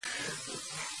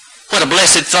what a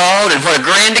blessed thought and what a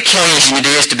grand occasion it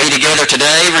is to be together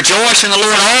today. Rejoice in the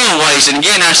Lord always. And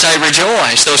again I say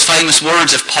rejoice. Those famous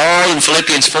words of Paul in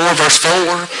Philippians 4 verse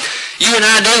 4. You and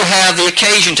I do have the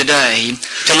occasion today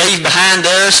to leave behind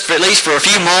us, at least for a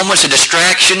few moments, the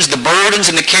distractions, the burdens,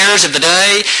 and the cares of the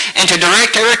day, and to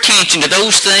direct our attention to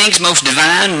those things most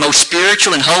divine, most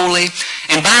spiritual, and holy,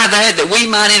 and by that we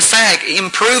might in fact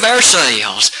improve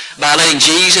ourselves by letting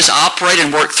Jesus operate and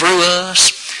work through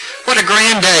us. What a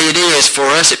grand day it is for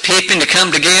us at Pippin to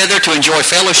come together to enjoy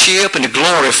fellowship and to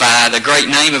glorify the great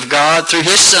name of God through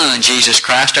His Son, Jesus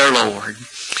Christ our Lord.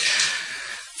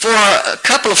 For a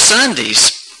couple of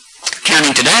Sundays,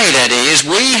 counting today that is,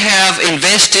 we have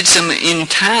invested some in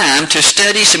time to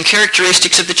study some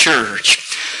characteristics of the church.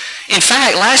 In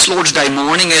fact, last Lord's Day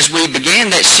morning as we began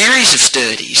that series of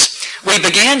studies, we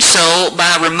began so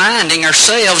by reminding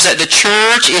ourselves that the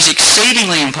church is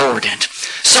exceedingly important.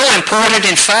 So important,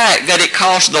 in fact, that it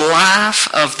cost the life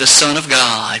of the Son of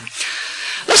God.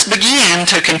 Let's begin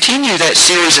to continue that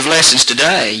series of lessons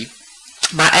today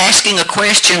by asking a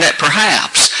question that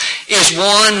perhaps is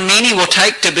one many will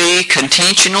take to be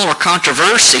contentional or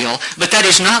controversial, but that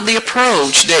is not the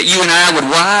approach that you and I would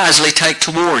wisely take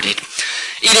toward it.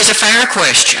 It is a fair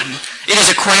question. It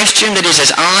is a question that is as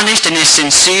honest and as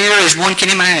sincere as one can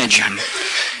imagine.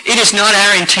 It is not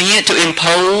our intent to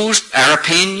impose our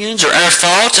opinions or our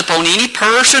thoughts upon any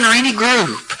person or any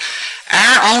group.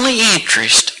 Our only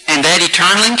interest, and that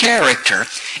eternal in character,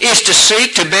 is to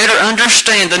seek to better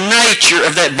understand the nature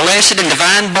of that blessed and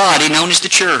divine body known as the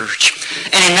church.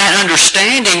 And in that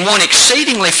understanding, one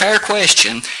exceedingly fair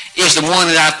question is the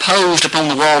one that I've posed upon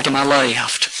the wall to my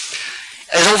left.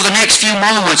 As over the next few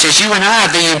moments, as you and I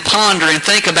then ponder and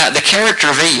think about the character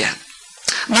of it,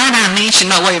 might I mention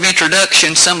by way of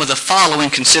introduction some of the following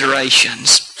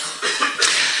considerations.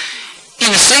 In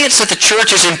the sense that the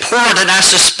church is important, I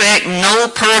suspect no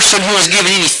person who has given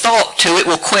any thought to it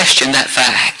will question that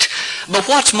fact. But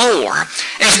what's more,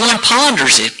 as one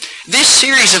ponders it, this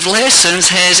series of lessons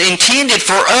has intended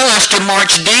for us to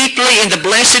march deeply in the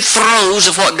blessed throes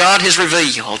of what God has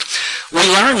revealed. We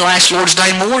learned last Lord's Day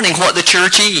morning what the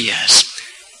church is.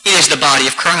 It is the body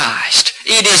of Christ.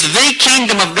 It is the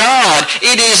kingdom of God.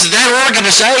 It is that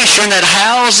organization that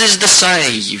houses the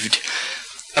saved.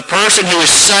 A person who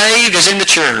is saved is in the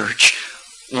church.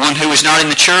 One who is not in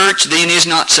the church then is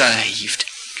not saved.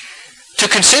 To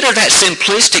consider that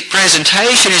simplistic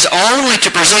presentation is only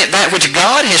to present that which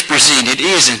God has presented,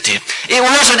 isn't it? It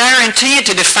wasn't our intent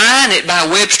to define it by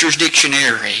Webster's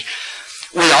dictionary.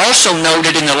 We also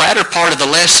noted in the latter part of the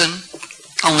lesson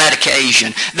on that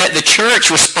occasion that the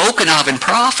church was spoken of in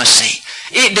prophecy.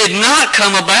 It did not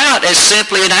come about as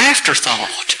simply an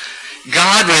afterthought.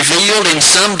 God revealed in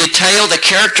some detail the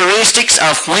characteristics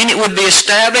of when it would be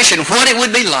established and what it would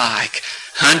be like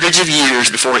hundreds of years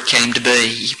before it came to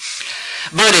be.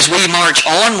 But as we march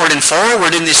onward and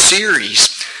forward in this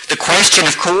series, the question,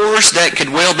 of course, that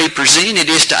could well be presented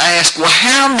is to ask, well,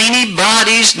 how many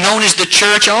bodies known as the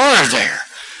church are there?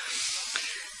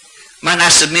 Might I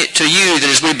submit to you that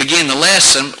as we begin the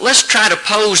lesson, let's try to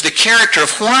pose the character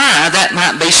of why that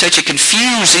might be such a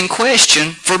confusing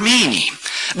question for many.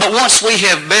 But once we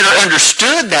have better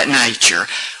understood that nature,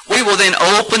 we will then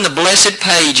open the blessed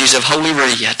pages of Holy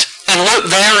Writ and look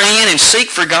therein and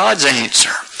seek for God's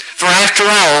answer. For after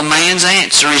all, man's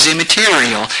answer is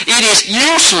immaterial. It is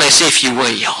useless, if you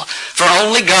will, for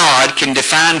only God can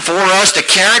define for us the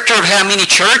character of how many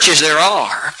churches there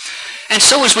are. And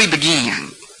so as we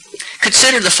begin,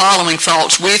 consider the following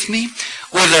thoughts with me,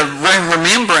 with a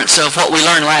remembrance of what we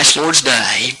learned last Lord's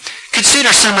Day.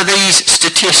 Consider some of these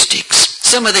statistics,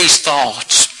 some of these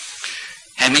thoughts.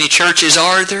 How many churches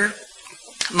are there?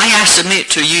 May I submit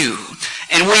to you,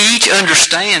 and we each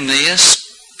understand this,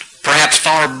 perhaps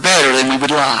far better than we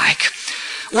would like.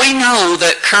 We know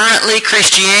that currently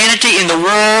Christianity in the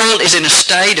world is in a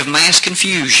state of mass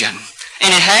confusion, and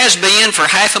it has been for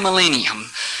half a millennium.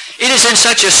 It is in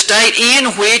such a state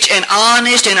in which an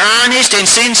honest and earnest and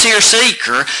sincere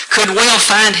seeker could well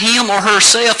find him or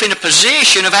herself in a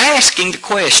position of asking the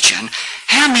question,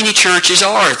 how many churches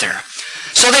are there?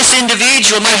 So this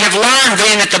individual may have learned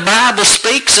then that the Bible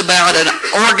speaks about an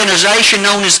organization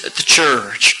known as the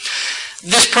church.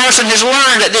 This person has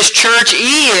learned that this church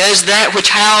is that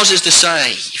which houses the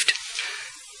saved.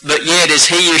 But yet as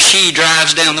he or she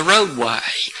drives down the roadway,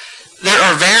 there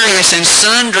are various and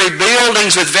sundry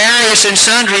buildings with various and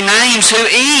sundry names who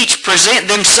each present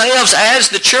themselves as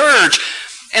the church.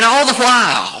 And all the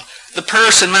while, the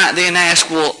person might then ask,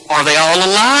 well, are they all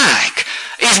alike?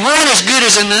 Is one as good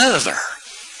as another?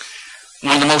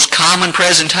 One of the most common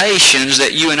presentations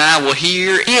that you and I will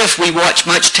hear if we watch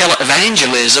much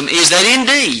televangelism is that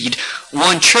indeed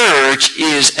one church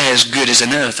is as good as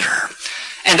another.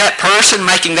 And that person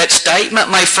making that statement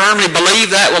may firmly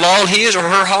believe that with all his or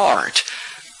her heart.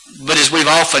 But as we've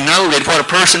often noted, what a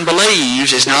person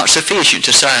believes is not sufficient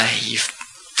to save.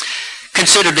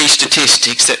 Consider these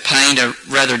statistics that paint a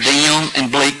rather dim and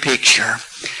bleak picture.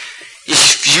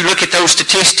 If you look at those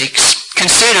statistics,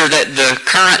 consider that the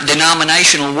current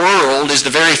denominational world is the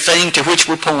very thing to which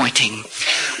we're pointing.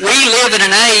 We live in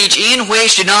an age in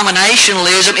which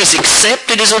denominationalism is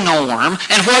accepted as a norm,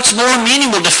 and what's more, many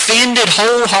will defend it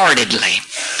wholeheartedly.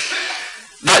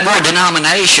 That word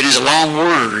denomination is a long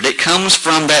word. It comes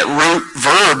from that root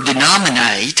verb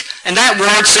denominate, and that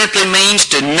word simply means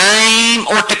to name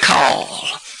or to call.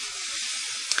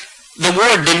 The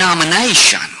word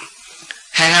denomination,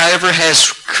 however,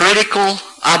 has critical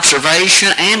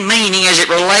observation and meaning as it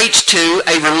relates to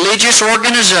a religious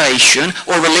organization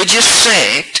or religious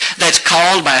sect that's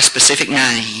called by a specific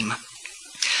name.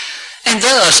 And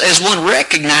thus, as one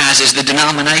recognizes the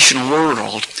denominational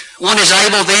world, one is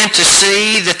able then to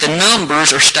see that the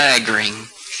numbers are staggering.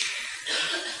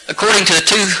 According to the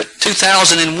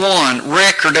 2001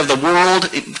 record of the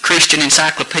World Christian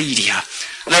Encyclopedia,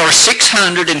 there are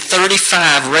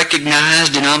 635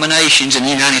 recognized denominations in the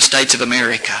United States of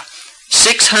America.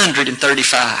 635.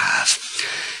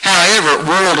 However,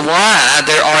 worldwide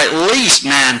there are at least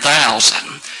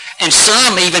 9,000. And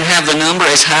some even have the number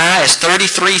as high as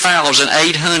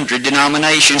 33,800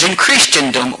 denominations in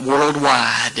Christendom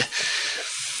worldwide.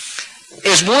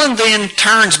 As one then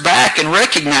turns back and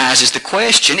recognizes the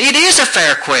question, it is a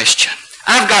fair question.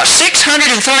 I've got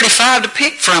 635 to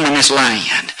pick from in this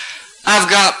land. I've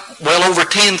got well over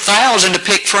 10,000 to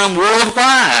pick from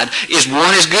worldwide. Is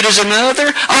one as good as another?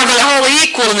 Are they all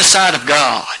equal in the sight of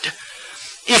God?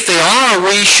 If they are,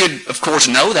 we should, of course,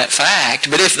 know that fact.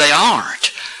 But if they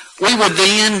aren't, we would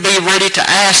then be ready to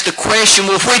ask the question,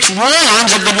 well, which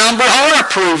ones of the number are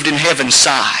approved in heaven's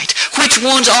sight? Which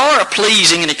ones are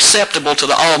pleasing and acceptable to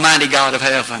the Almighty God of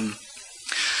heaven?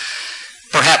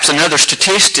 Perhaps another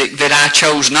statistic that I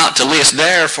chose not to list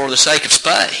there for the sake of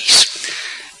space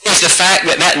is the fact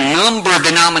that that number of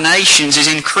denominations is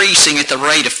increasing at the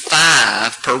rate of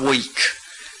 5 per week.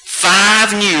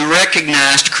 5 new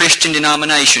recognized Christian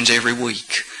denominations every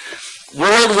week.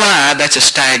 Worldwide, that's a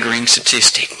staggering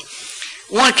statistic.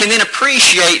 One can then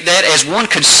appreciate that as one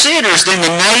considers then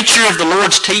the nature of the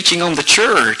Lord's teaching on the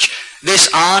church. This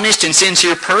honest and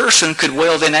sincere person could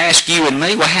well then ask you and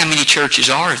me, well, how many churches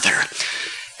are there?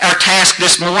 Our task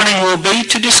this morning will be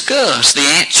to discuss the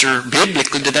answer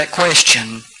biblically to that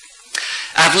question.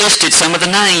 I've listed some of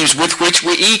the names with which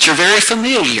we each are very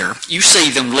familiar. You see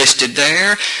them listed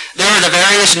there. There are the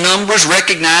various numbers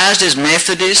recognized as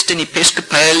Methodist and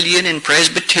Episcopalian and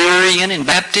Presbyterian and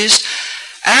Baptist.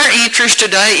 Our interest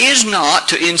today is not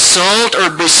to insult or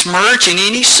besmirch in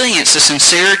any sense the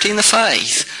sincerity and the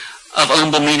faith of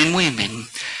humble men and women.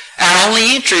 Our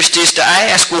only interest is to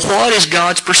ask, well, what is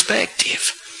God's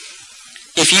perspective?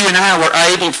 If you and I were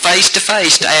able face to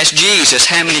face to ask Jesus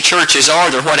how many churches are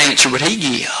there, what answer would he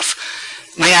give?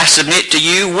 May I submit to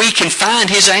you, we can find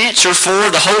his answer, for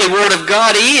the Holy Word of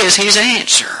God is his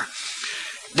answer.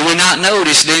 Do we not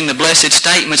notice then the blessed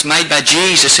statements made by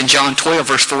Jesus in John 12,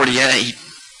 verse 48?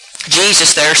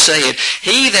 Jesus there said,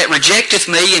 "He that rejecteth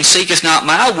me and seeketh not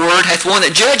my word hath one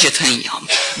that judgeth him.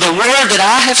 The word that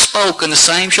I have spoken, the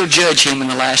same shall judge him in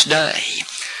the last day."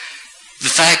 The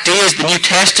fact is, the New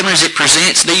Testament, as it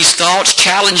presents these thoughts,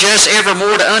 challenge us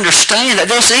evermore to understand that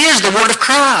this is the Word of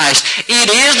Christ. It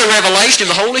is the revelation of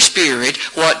the Holy Spirit,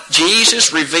 what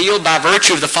Jesus revealed by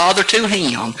virtue of the Father to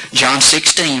him. John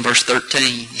 16, verse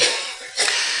 13.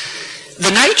 The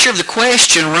nature of the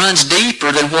question runs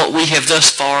deeper than what we have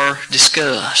thus far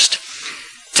discussed.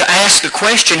 To ask the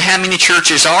question, how many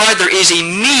churches are there, is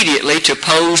immediately to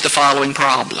pose the following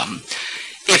problem.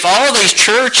 If all these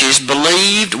churches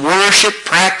believed, worshiped,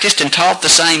 practiced, and taught the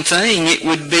same thing, it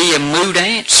would be a moot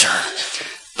answer.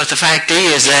 But the fact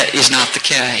is, that is not the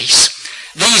case.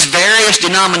 These various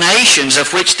denominations,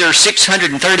 of which there are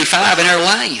 635 in our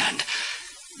land,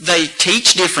 they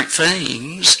teach different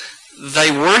things,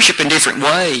 they worship in different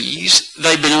ways,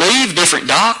 they believe different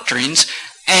doctrines,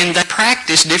 and they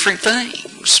practice different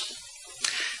things.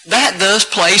 That thus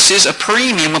places a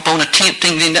premium upon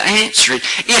attempting then to answer it.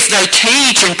 If they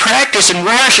teach and practice and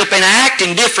worship and act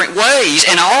in different ways,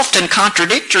 and often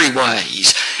contradictory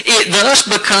ways, it thus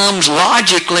becomes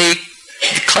logically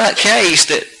the case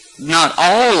that not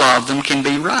all of them can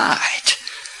be right.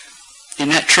 Isn't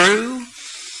that true?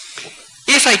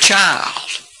 If a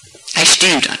child A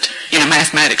student in a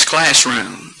mathematics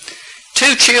classroom.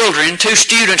 Two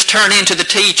students turn into the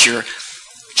teacher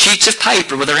sheets of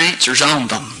paper with their answers on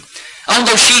them. On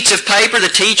those sheets of paper, the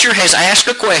teacher has asked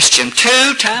a question,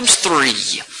 2 times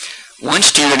 3. One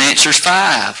student answers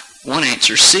 5. One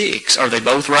answers 6. Are they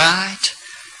both right?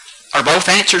 Are both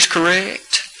answers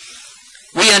correct?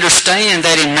 We understand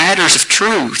that in matters of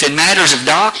truth, in matters of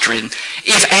doctrine,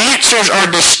 if answers are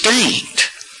distinct,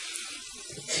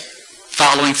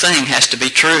 following thing has to be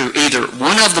true. Either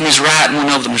one of them is right and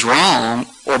one of them is wrong,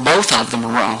 or both of them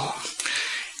are wrong.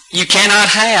 You cannot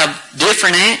have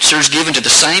different answers given to the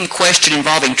same question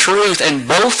involving truth and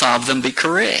both of them be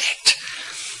correct.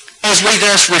 As we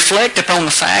thus reflect upon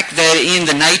the fact that in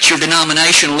the nature of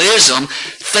denominationalism,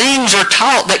 things are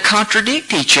taught that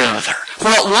contradict each other.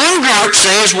 What one group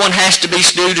says one has to be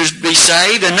do to be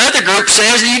saved, another group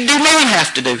says you do not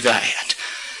have to do that.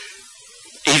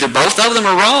 Either both of them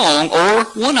are wrong or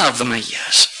one of them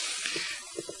is.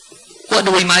 What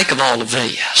do we make of all of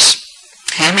this?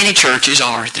 How many churches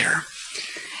are there?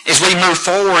 As we move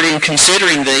forward in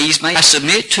considering these, may I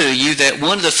submit to you that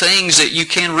one of the things that you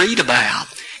can read about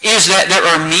is that there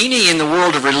are many in the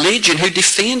world of religion who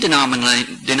defend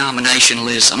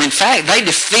denominationalism. In fact, they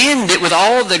defend it with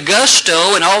all the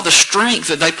gusto and all the strength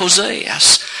that they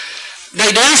possess.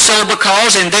 They do so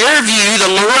because in their view,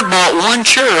 the Lord bought one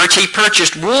church, He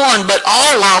purchased one, but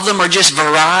all of them are just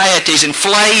varieties and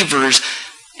flavors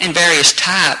and various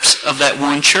types of that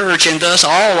one church, and thus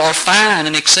all are fine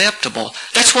and acceptable.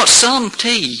 That's what some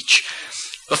teach.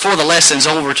 Before the lesson's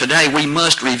over today, we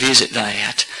must revisit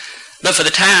that. But for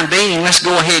the time being, let's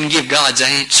go ahead and give God's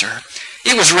answer.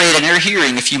 It was read in our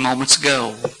hearing a few moments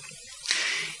ago.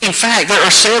 In fact, there are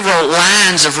several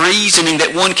lines of reasoning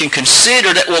that one can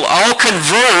consider that will all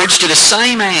converge to the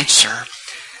same answer.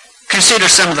 Consider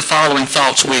some of the following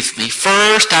thoughts with me.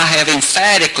 First, I have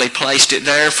emphatically placed it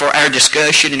there for our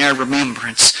discussion and our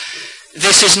remembrance.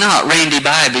 This is not Randy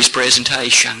Bibby's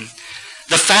presentation.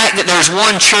 The fact that there's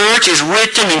one church is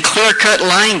written in clear-cut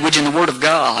language in the Word of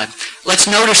God. Let's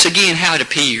notice again how it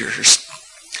appears.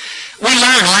 We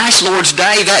learned last Lord's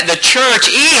Day that the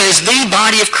church is the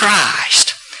body of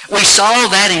Christ. We saw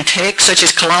that in texts such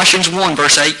as Colossians 1,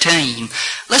 verse 18.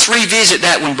 Let's revisit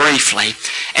that one briefly.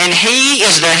 And He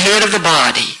is the head of the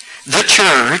body, the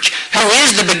church, who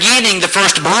is the beginning, the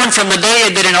firstborn from the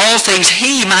dead, that in all things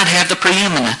He might have the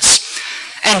preeminence.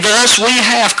 And thus we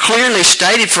have clearly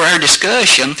stated for our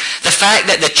discussion the fact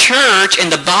that the church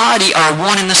and the body are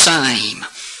one and the same.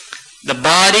 The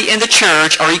body and the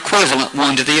church are equivalent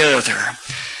one to the other.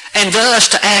 And thus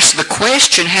to ask the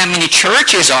question, how many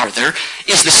churches are there,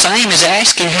 is the same as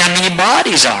asking how many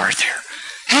bodies are there.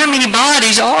 How many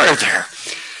bodies are there?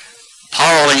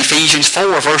 Paul in Ephesians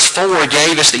 4, verse 4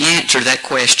 gave us the answer to that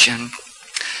question.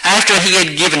 After he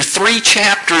had given 3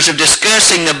 chapters of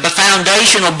discussing the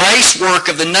foundational basework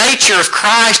of the nature of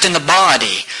Christ and the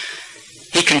body,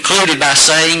 he concluded by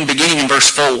saying, beginning in verse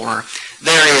 4,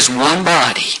 there is one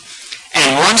body,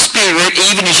 and one Spirit,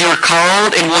 even as you are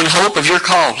called, and one hope of your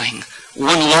calling.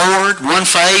 One Lord, one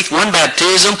faith, one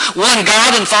baptism, one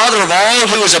God and Father of all,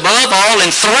 who is above all,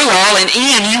 and through all, and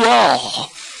in you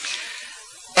all.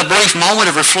 A brief moment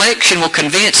of reflection will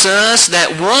convince us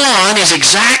that one is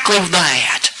exactly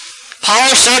that.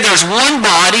 Paul said there's one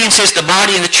body, and since the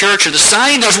body and the church are the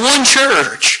same, there's one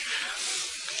church.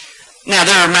 Now,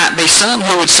 there might be some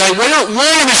who would say, well,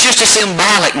 one is just a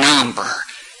symbolic number.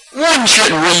 One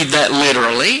shouldn't read that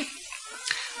literally.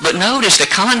 But notice the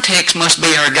context must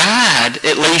be our guide,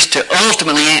 at least to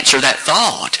ultimately answer that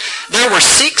thought. There were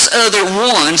 6 other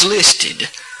ones listed.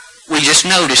 We just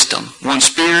noticed them. One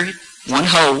Spirit, one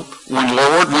hope, one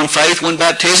Lord, one faith, one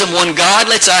baptism, one God.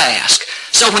 Let's ask.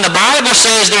 So when the Bible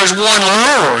says there's one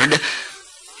Lord,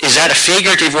 is that a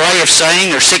figurative way of saying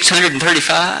there's 635?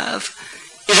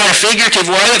 Is that a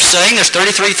figurative way of saying there's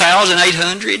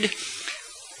 33,800?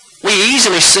 We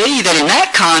easily see that in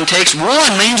that context,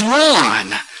 one means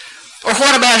one. Or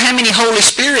what about how many Holy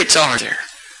Spirits are there?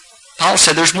 Paul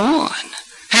said there's one.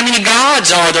 How many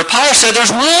gods are there? Paul said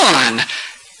there's one.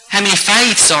 How many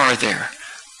faiths are there?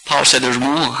 Paul said there's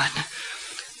one.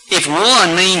 If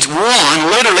one means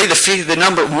one, literally the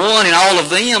number 1 in all of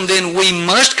them, then we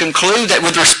must conclude that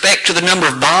with respect to the number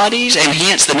of bodies and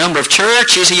hence the number of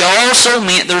churches, he also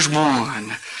meant there's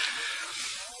one.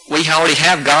 We already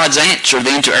have God's answer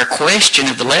then to our question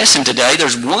of the lesson today.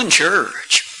 There's one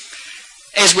church.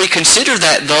 As we consider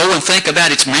that, though, and think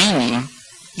about its meaning,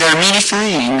 there are many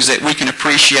things that we can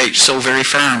appreciate so very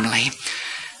firmly.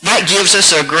 That gives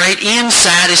us a great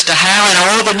insight as to how in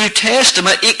all the New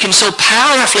Testament it can so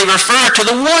powerfully refer to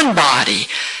the one body.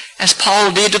 As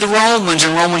Paul did to the Romans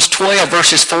in Romans 12,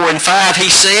 verses 4 and 5,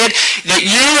 he said that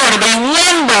you are to be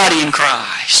one body in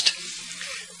Christ.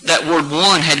 That word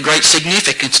one had great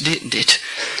significance, didn't it?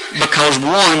 Because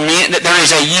one meant that there is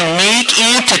a unique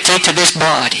entity to this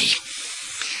body.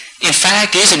 In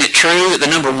fact, isn't it true that the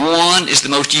number one is the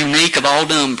most unique of all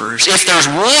numbers? If there's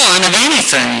one of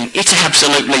anything, it's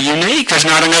absolutely unique. There's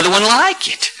not another one like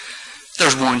it.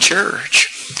 There's one church.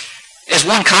 As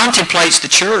one contemplates the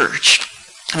church,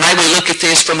 may we look at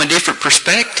this from a different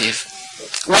perspective.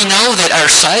 We know that our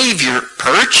Savior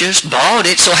purchased, bought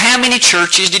it, so how many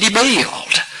churches did he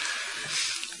build?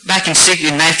 Back in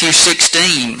Matthew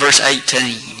 16, verse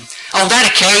 18. On that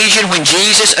occasion, when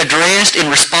Jesus addressed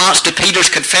in response to Peter's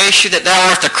confession that thou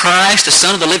art the Christ, the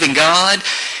Son of the living God,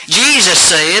 Jesus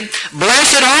said,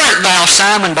 Blessed art thou,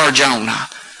 Simon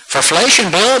Bar-Jonah, for flesh and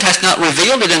blood hath not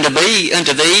revealed it unto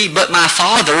thee, but my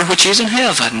Father which is in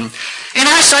heaven. And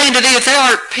I say unto thee that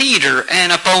thou art Peter,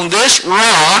 and upon this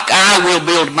rock I will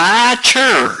build my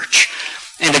church,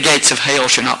 and the gates of hell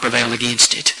shall not prevail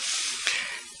against it.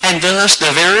 And thus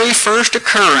the very first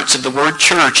occurrence of the word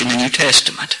church in the New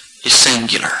Testament is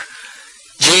singular.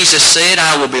 Jesus said,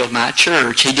 I will build my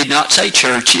church. He did not say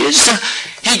churches.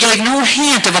 He gave no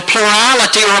hint of a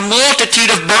plurality or a multitude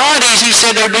of bodies. He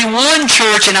said there be one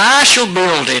church and I shall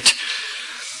build it.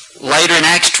 Later in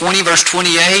Acts 20, verse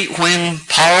 28, when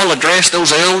Paul addressed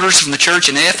those elders from the church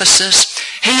in Ephesus,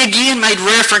 he again made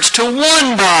reference to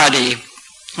one body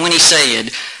when he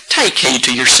said, Take heed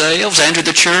to yourselves and to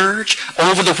the church,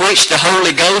 over the which the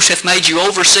Holy Ghost hath made you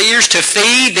overseers, to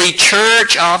feed the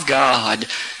church of God,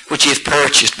 which he hath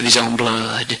purchased with his own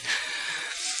blood.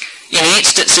 In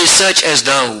instances such as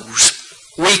those,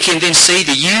 we can then see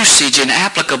the usage and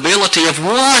applicability of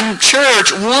one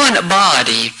church, one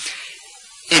body.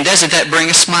 And doesn't that bring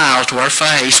a smile to our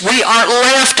face? We aren't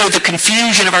left to the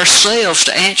confusion of ourselves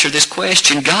to answer this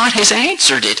question. God has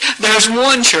answered it. There's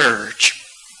one church.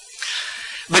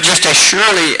 But just as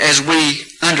surely as we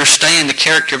understand the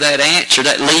character of that answer,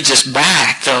 that leads us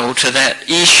back, though, to that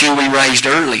issue we raised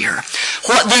earlier.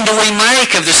 What then do we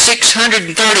make of the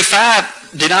 635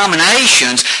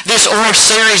 denominations, this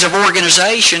series of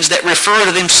organizations that refer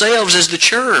to themselves as the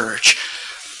church?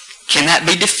 Can that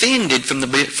be defended from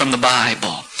the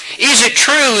Bible? Is it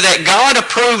true that God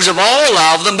approves of all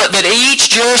of them, but that each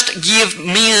just give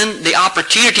men the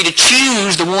opportunity to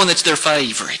choose the one that's their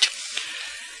favorite?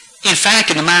 In fact,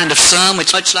 in the mind of some,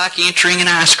 it's much like entering an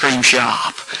ice cream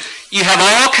shop. You have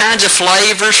all kinds of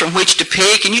flavors from which to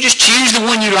pick, and you just choose the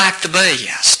one you like the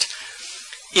best.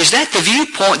 Is that the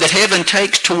viewpoint that heaven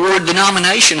takes toward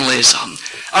denominationalism?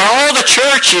 Are all the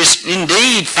churches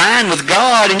indeed fine with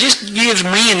God and just gives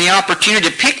men the opportunity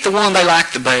to pick the one they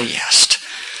like the best?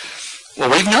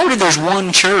 Well, we've noted there's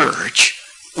one church,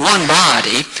 one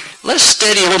body. Let's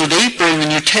study a little deeper in the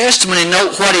New Testament and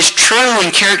note what is true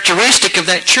and characteristic of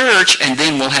that church, and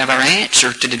then we'll have our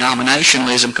answer to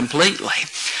denominationalism completely.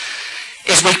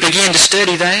 As we begin to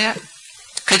study that,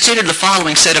 consider the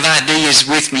following set of ideas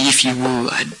with me, if you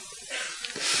would.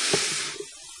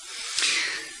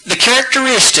 The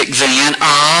characteristic, then,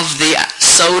 of the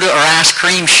soda or ice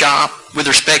cream shop with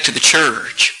respect to the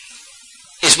church,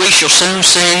 as we shall soon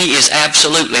see, is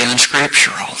absolutely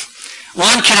unscriptural.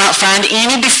 One cannot find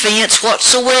any defense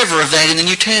whatsoever of that in the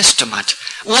New Testament.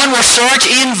 One will search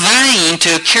in vain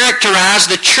to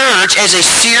characterize the church as a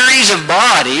series of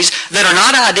bodies that are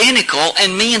not identical,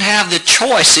 and men have the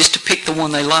choices to pick the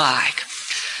one they like.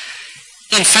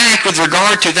 In fact, with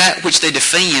regard to that which they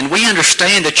defend, we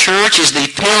understand the church is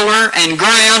the pillar and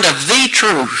ground of the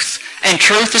truth, and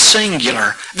truth is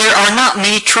singular. There are not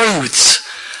many truths.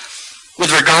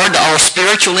 With regard to all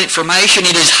spiritual information,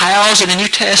 it is housed in the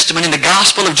New Testament in the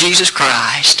gospel of Jesus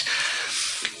Christ.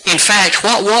 In fact,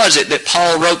 what was it that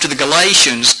Paul wrote to the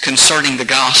Galatians concerning the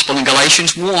gospel in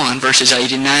Galatians 1, verses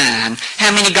 8 and 9?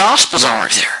 How many gospels are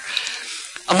there?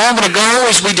 A moment ago,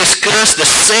 as we discussed the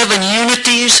 7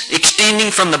 unities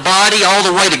extending from the body all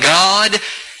the way to God,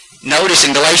 notice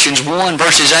in Galatians 1,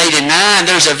 verses 8 and 9,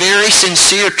 there's a very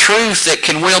sincere truth that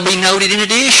can well be noted in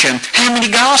addition. How many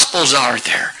gospels are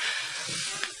there?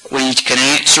 We can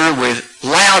answer with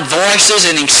loud voices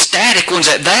and ecstatic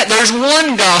ones at that. There's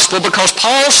one gospel, because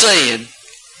Paul said,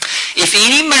 If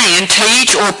any man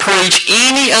teach or preach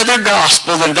any other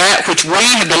gospel than that which we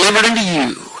have delivered unto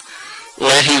you,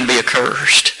 let him be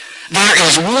accursed. There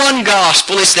is one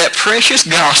gospel. It's that precious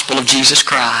gospel of Jesus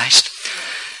Christ.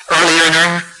 Earlier in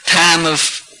our time of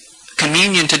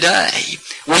communion today,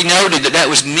 we noted that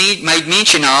was made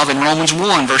mention of in Romans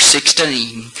 1, verse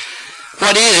 16.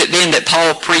 What is it then that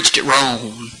Paul preached at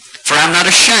Rome? For I'm not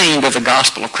ashamed of the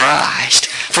gospel of Christ,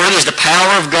 For it is the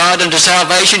power of God unto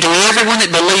salvation to everyone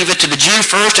that believeth, to the Jew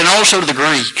first, and also to the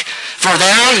Greek. For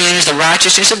therein is the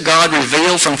righteousness of God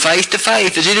revealed from faith to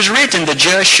faith, as it is written, the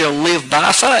just shall live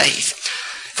by faith.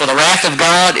 For the wrath of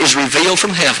God is revealed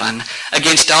from heaven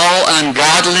against all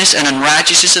ungodliness and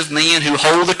unrighteousness of men who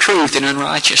hold the truth in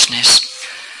unrighteousness.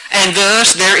 And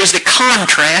thus there is the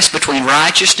contrast between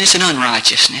righteousness and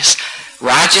unrighteousness.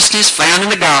 Righteousness found in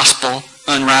the gospel,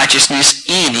 unrighteousness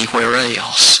anywhere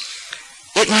else.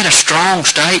 Isn't that a strong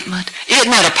statement?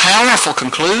 Isn't that a powerful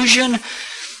conclusion?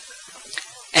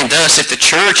 And thus, if the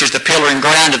church is the pillar and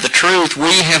ground of the truth,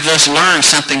 we have thus learned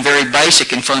something very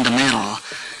basic and fundamental.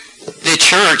 The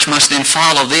church must then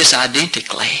follow this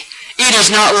identically. It is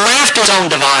not left to its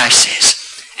own devices.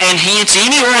 And hence,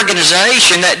 any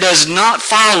organization that does not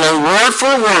follow word for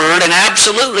word and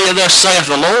absolutely thus saith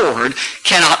the Lord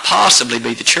cannot possibly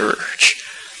be the church.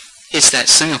 It's that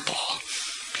simple.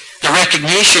 The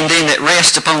recognition then that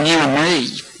rests upon you and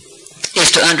me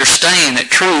is to understand that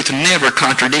truth never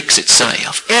contradicts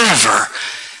itself, ever.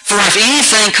 For if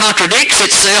anything contradicts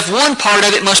itself, one part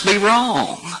of it must be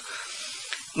wrong.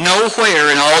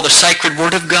 Nowhere in all the sacred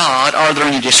Word of God are there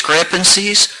any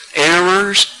discrepancies,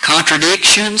 errors,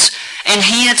 contradictions, and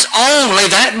hence only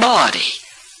that body,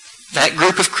 that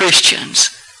group of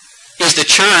Christians, is the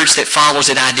church that follows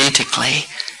it identically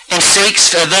and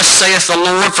seeks, thus saith the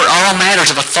Lord, for all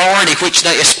matters of authority which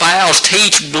they espouse,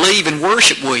 teach, believe, and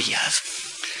worship with.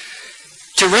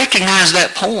 To recognize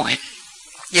that point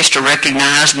is to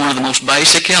recognize one of the most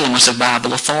basic elements of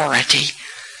Bible authority.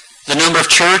 The number of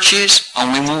churches,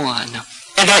 only one.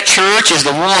 And that church is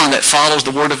the one that follows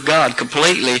the Word of God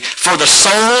completely for the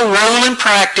sole rule and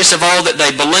practice of all that they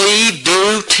believe,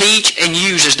 do, teach, and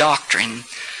use as doctrine.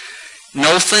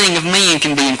 No thing of men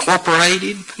can be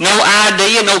incorporated. No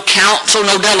idea, no counsel,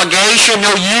 no delegation,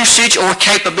 no usage or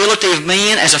capability of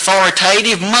men as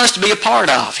authoritative must be a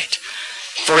part of it.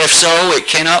 For if so, it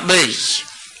cannot be.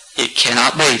 It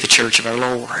cannot be the church of our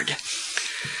Lord.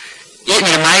 Isn't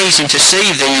it amazing to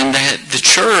see then that the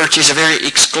church is a very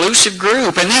exclusive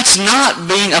group, and that's not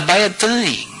being a bad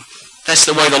thing. That's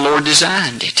the way the Lord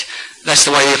designed it. That's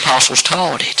the way the apostles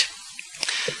taught it.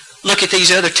 Look at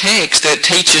these other texts that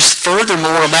teach us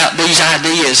furthermore about these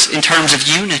ideas in terms of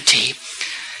unity.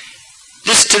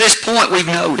 To this point we've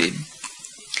noted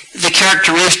the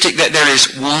characteristic that there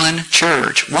is one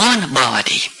church, one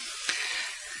body.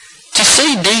 To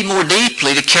see more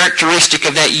deeply the characteristic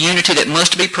of that unity that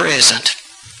must be present,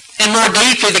 and more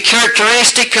deeply the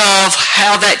characteristic of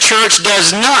how that church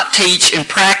does not teach and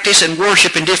practice and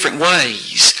worship in different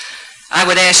ways, I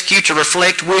would ask you to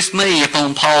reflect with me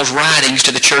upon Paul's writings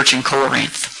to the church in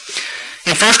Corinth.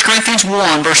 In 1 Corinthians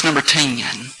 1, verse number 10,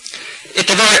 at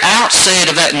the very outset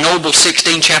of that noble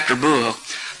 16-chapter book,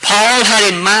 Paul had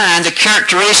in mind the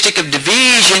characteristic of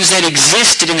divisions that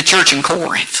existed in the church in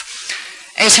Corinth.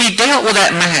 As he dealt with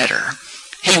that matter,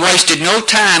 he wasted no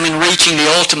time in reaching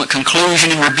the ultimate conclusion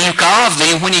and rebuke of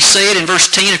them when he said in verse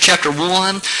 10 of chapter 1,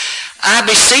 I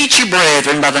beseech you,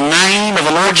 brethren, by the name of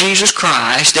the Lord Jesus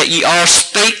Christ, that ye all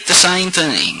speak the same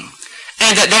thing,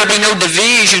 and that there be no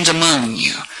divisions among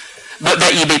you, but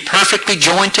that ye be perfectly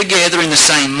joined together in the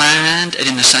same mind and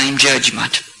in the same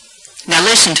judgment. Now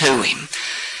listen to him.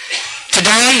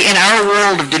 Today, in our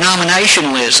world of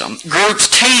denominationalism,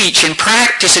 groups teach and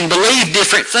practice and believe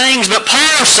different things, but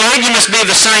Paul said you must be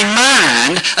of the same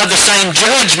mind, of the same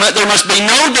judgment, there must be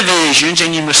no divisions,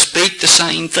 and you must speak the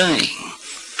same thing.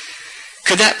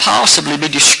 Could that possibly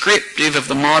be descriptive of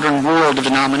the modern world of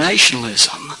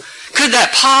denominationalism? Could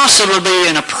that possibly be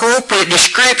an appropriate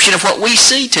description of what we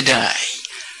see today?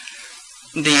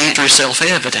 The answer is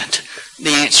self-evident.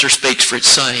 The answer speaks for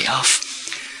itself.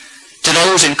 To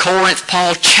those in Corinth,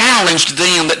 Paul challenged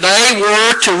them that they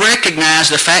were to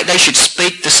recognize the fact they should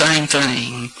speak the same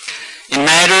thing. In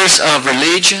matters of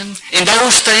religion, in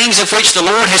those things of which the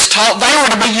Lord has taught, they were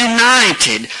to be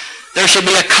united. There should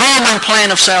be a common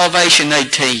plan of salvation they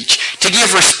teach, to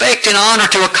give respect and honor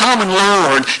to a common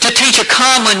Lord, to teach a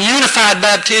common unified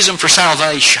baptism for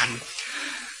salvation.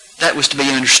 That was to be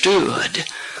understood.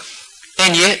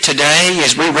 And yet today,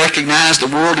 as we recognize the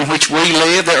world in which we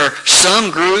live, there are some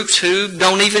groups who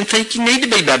don't even think you need to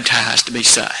be baptized to be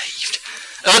saved.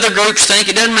 Other groups think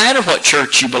it doesn't matter what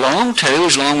church you belong to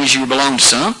as long as you belong to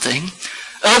something.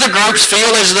 Other groups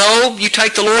feel as though you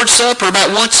take the Lord's Supper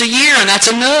about once a year and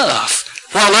that's enough,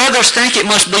 while others think it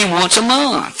must be once a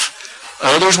month,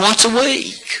 others once a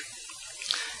week.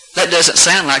 That doesn't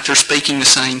sound like they're speaking the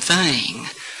same thing.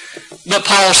 But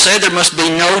Paul said there must be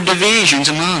no divisions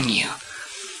among you.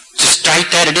 To state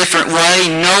that a different way,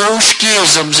 no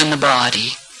schisms in the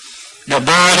body. The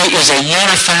body is a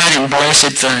unified and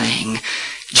blessed thing.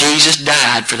 Jesus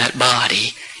died for that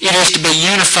body. It is to be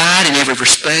unified in every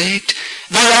respect.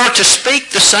 They are to speak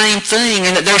the same thing,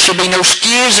 and that there should be no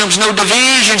schisms, no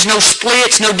divisions, no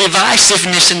splits, no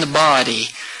divisiveness in the body.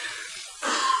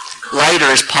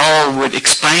 Later, as Paul would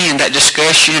expand that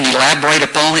discussion and elaborate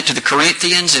upon it to the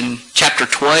Corinthians in chapter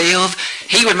 12,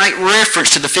 he would make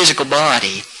reference to the physical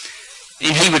body.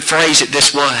 And he would phrase it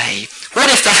this way. What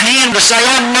if the hand would say,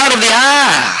 I'm not of the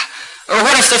eye? Or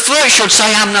what if the foot should say,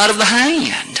 I'm not of the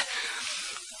hand?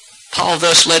 Paul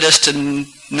thus led us to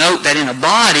note that in a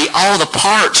body, all the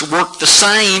parts work the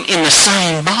same in the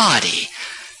same body.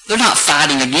 They're not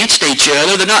fighting against each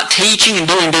other. They're not teaching and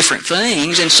doing different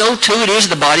things. And so too it is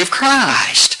the body of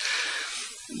Christ.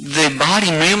 The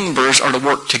body members are to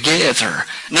work together,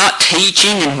 not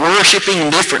teaching and worshiping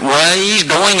in different ways,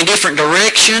 going in different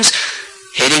directions,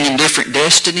 heading in different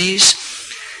destinies.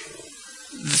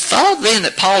 The thought then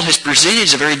that Paul has presented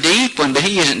is a very deep one, but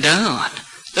he isn't done.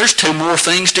 There's two more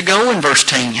things to go in verse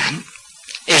 10.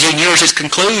 As he nears his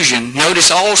conclusion,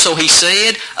 notice also he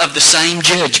said, of the same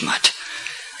judgment.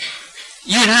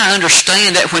 You and I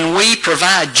understand that when we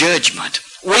provide judgment,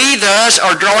 we thus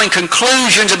are drawing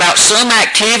conclusions about some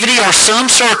activity or some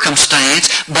circumstance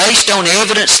based on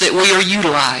evidence that we are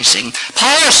utilizing.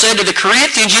 Paul said to the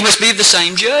Corinthians, you must be of the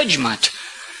same judgment.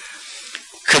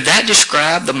 Could that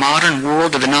describe the modern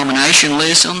world of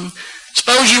denominationalism?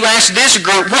 Suppose you ask this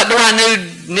group, what do I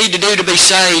need to do to be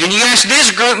saved? And you ask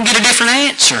this group and get a different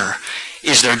answer.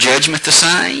 Is their judgment the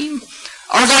same?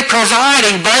 Are they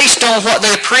providing based on what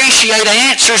they appreciate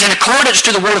answers in accordance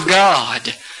to the Word of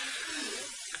God?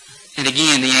 And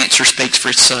again, the answer speaks for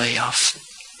itself.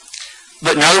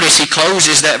 But notice he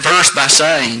closes that verse by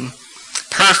saying,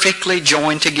 perfectly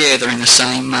joined together in the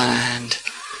same mind.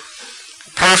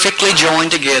 Perfectly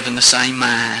joined together in the same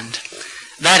mind.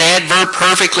 That adverb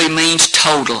perfectly means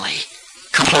totally,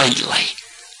 completely.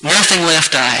 Nothing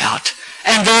left out.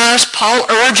 And thus, Paul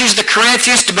urges the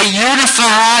Corinthians to be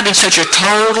unified in such a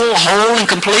total, whole, and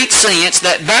complete sense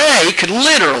that they could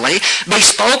literally be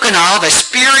spoken of as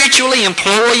spiritually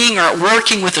employing or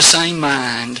working with the same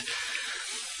mind.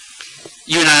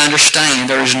 You and I understand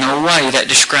there is no way that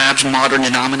describes modern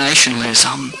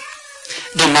denominationalism.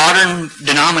 Do modern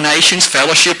denominations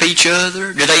fellowship each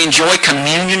other? Do they enjoy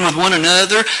communion with one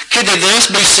another? Could they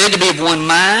thus be said to be of one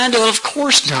mind? Well, of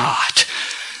course not.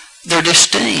 They're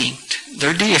distinct.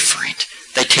 They're different.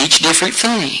 They teach different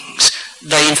things.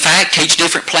 They, in fact, teach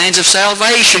different plans of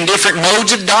salvation, different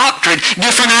modes of doctrine,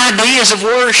 different ideas of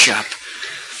worship.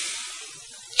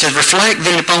 To reflect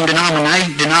then upon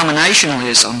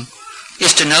denominationalism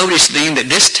is to notice then that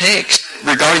this text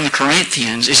regarding the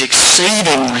Corinthians is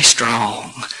exceedingly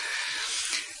strong.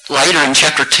 Later in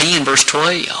chapter 10, verse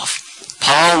 12,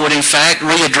 Paul would in fact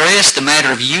readdress the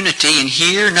matter of unity, and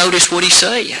here notice what he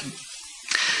said.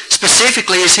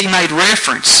 Specifically as he made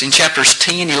reference in chapters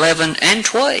 10, 11, and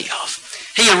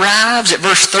 12. He arrives at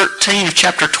verse 13 of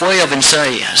chapter 12 and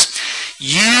says,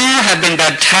 you have been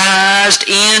baptized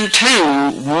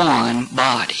into one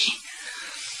body.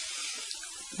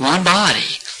 One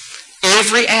body.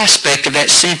 Every aspect of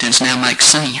that sentence now makes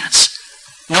sense.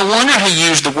 No wonder he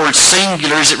used the word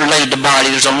singular as it related to body.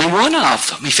 There's only one of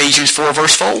them, Ephesians 4,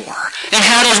 verse 4. And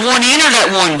how does one enter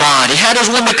that one body? How does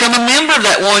one become a member of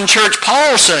that one church?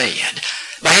 Paul said,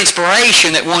 by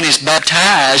inspiration, that one is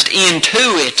baptized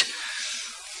into it.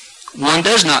 One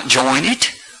does not join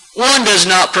it. One does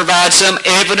not provide some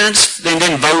evidence and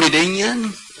then voted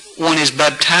in. One is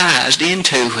baptized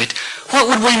into it. What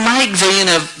would we make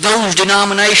then of those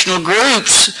denominational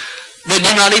groups that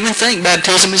do not even think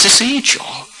baptism is essential?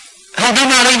 Who do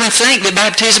not even think that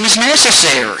baptism is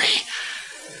necessary?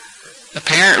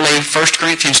 Apparently, 1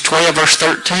 Corinthians 12, verse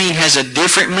 13 has a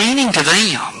different meaning to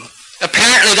them.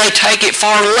 Apparently, they take it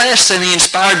far less than the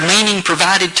inspired meaning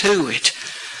provided to it.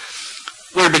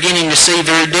 We're beginning to see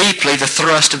very deeply the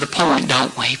thrust of the point,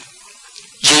 don't we?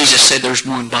 Jesus said there's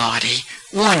one body,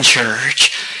 one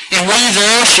church. And we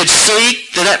thus should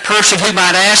seek to that person who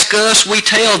might ask us, we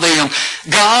tell them,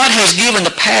 God has given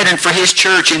the pattern for his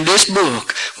church in this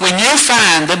book. When you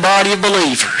find the body of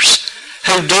believers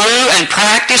who do and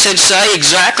practice and say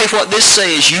exactly what this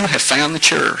says, you have found the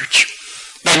church.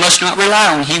 They must not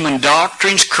rely on human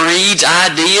doctrines, creeds,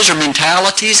 ideas, or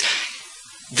mentalities.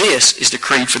 This is the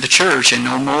creed for the church, and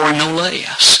no more and no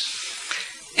less.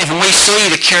 And when we see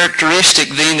the characteristic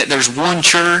then that there's one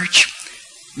church,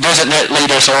 doesn't that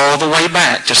lead us all the way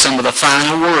back to some of the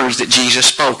final words that Jesus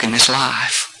spoke in this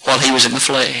life while he was in the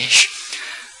flesh?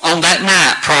 On that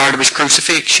night prior to his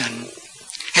crucifixion,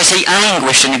 as he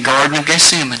anguished in the Garden of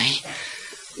Gethsemane,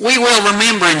 we will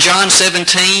remember in John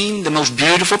 17 the most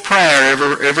beautiful prayer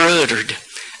ever uttered.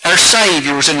 Our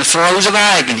Savior was in the throes of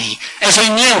agony as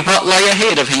he knew what lay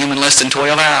ahead of him in less than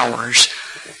 12 hours.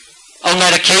 On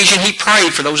that occasion, he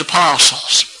prayed for those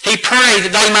apostles. He prayed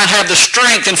that they might have the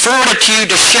strength and fortitude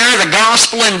to share the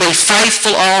gospel and be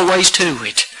faithful always to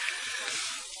it.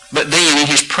 But then in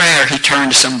his prayer, he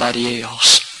turned to somebody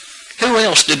else. Who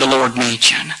else did the Lord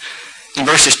mention? In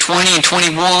verses 20 and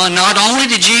 21, not only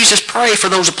did Jesus pray for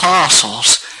those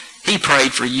apostles, he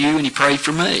prayed for you and he prayed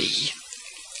for me.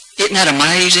 Isn't that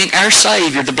amazing? Our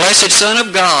Savior, the blessed Son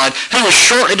of God, who was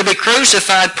shortly to be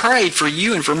crucified, prayed for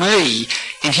you and for me.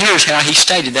 And here's how he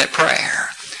stated that prayer.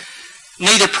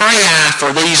 Neither pray I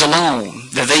for these alone,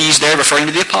 the these there referring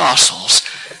to the apostles,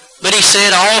 but he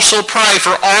said, also pray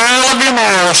for all of them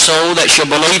also that shall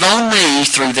believe on me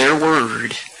through their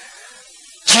word.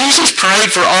 Jesus prayed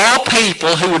for all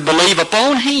people who would believe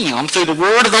upon him through the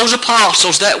word of those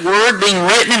apostles, that word being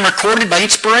written and recorded by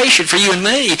inspiration for you and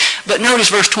me. But notice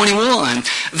verse 21,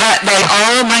 that they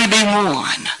all may be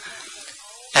one,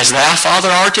 as thou,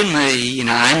 Father, art in me, and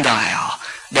I in thou,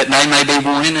 that they may be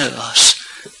one in us,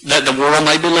 that the world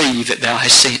may believe that thou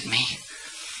hast sent me.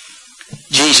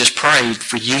 Jesus prayed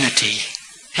for unity.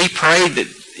 He prayed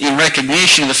that in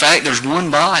recognition of the fact there's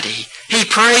one body. He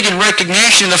prayed in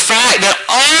recognition of the fact that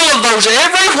all of those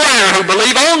everywhere who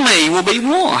believe on me will be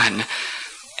one,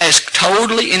 as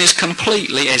totally and as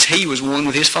completely as he was one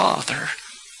with his Father.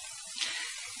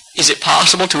 Is it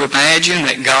possible to imagine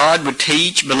that God would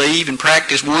teach, believe, and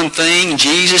practice one thing, and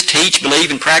Jesus teach,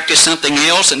 believe, and practice something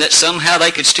else, and that somehow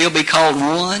they could still be called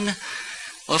one?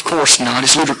 Well, of course not.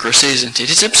 It's ludicrous, isn't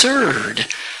it? It's absurd.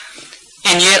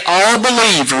 And yet all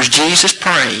believers, Jesus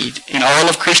prayed, in all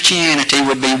of Christianity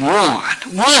would be one,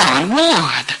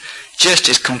 just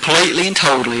as completely and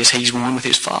totally as he's one with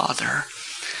his Father.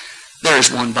 There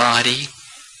is one body.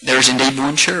 There is indeed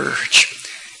one church.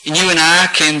 And you and I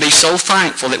can be so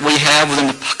thankful that we have within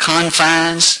the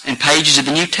confines and pages of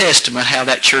the New Testament how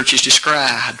that church is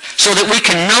described, so that we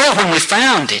can know when we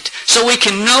found it, so we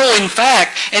can know in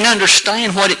fact and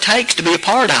understand what it takes to be a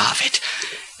part of it,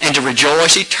 and to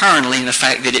rejoice eternally in the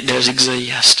fact that it does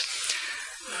exist.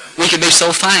 We can be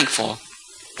so thankful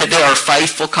that there are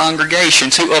faithful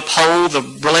congregations who uphold the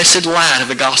blessed light of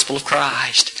the gospel of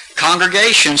Christ.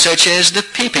 Congregations such as the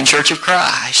Pippin Church of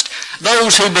Christ.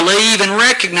 Those who believe and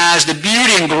recognize the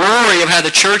beauty and glory of how the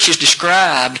church is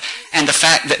described and the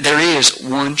fact that there is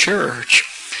one church.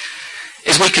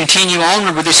 As we continue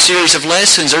onward with this series of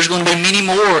lessons, there's going to be many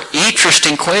more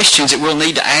interesting questions that we'll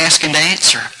need to ask and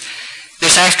answer.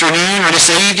 This afternoon or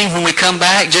this evening when we come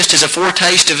back, just as a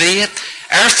foretaste of it,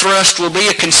 our thrust will be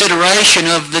a consideration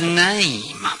of the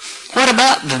name. What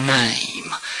about the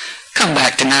name? Come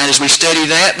back tonight as we study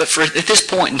that, but at this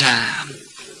point in time,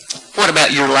 what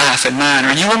about your life and mine?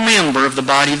 Are you a member of the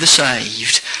body of the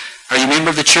saved? Are you a member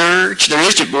of the church? There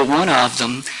is but one of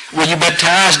them. Were you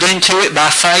baptized into it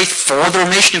by faith for the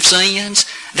remission of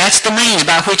sins? That's the means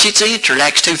by which it's entered,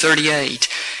 Acts 2:38.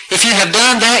 If you have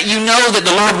done that, you know that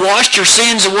the Lord washed your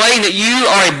sins away and that you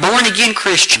are a born-again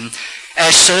Christian.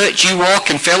 As such, you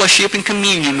walk in fellowship and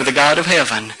communion with the God of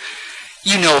heaven.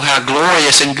 You know how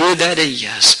glorious and good that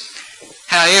is.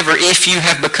 However, if you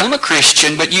have become a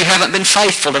Christian, but you haven't been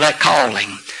faithful to that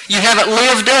calling, you haven't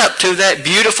lived up to that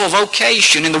beautiful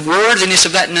vocation and the worthiness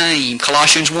of that name,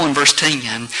 Colossians 1 verse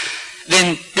 10,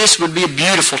 then this would be a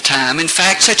beautiful time. In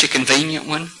fact, such a convenient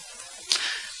one.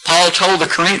 Paul told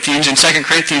the Corinthians in 2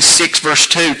 Corinthians 6 verse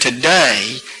 2,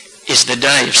 today is the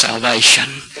day of salvation.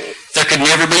 There could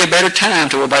never be a better time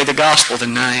to obey the gospel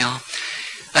than now.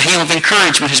 A hymn of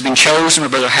encouragement has been chosen by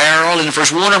Brother Harold, and if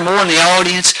there's one or more in the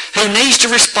audience who needs to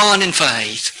respond in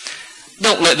faith,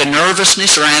 don't let the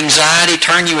nervousness or anxiety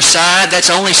turn you aside. That's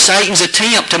only Satan's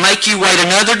attempt to make you wait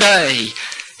another day,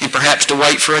 and perhaps to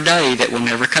wait for a day that will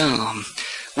never come.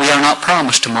 We are not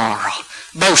promised tomorrow.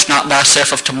 Boast not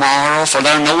thyself of tomorrow, for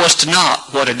thou knowest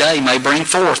not what a day may bring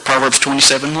forth, Proverbs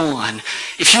 27:1.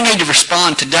 If you need to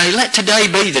respond today, let today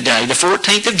be the day, the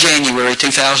 14th of January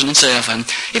 2007.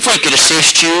 If we could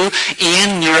assist you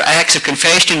in your acts of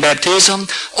confession and baptism,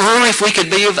 or if we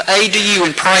could be of aid to you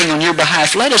in praying on your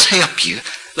behalf, let us help you.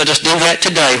 Let us do that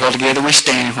today while together we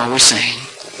stand while we sing.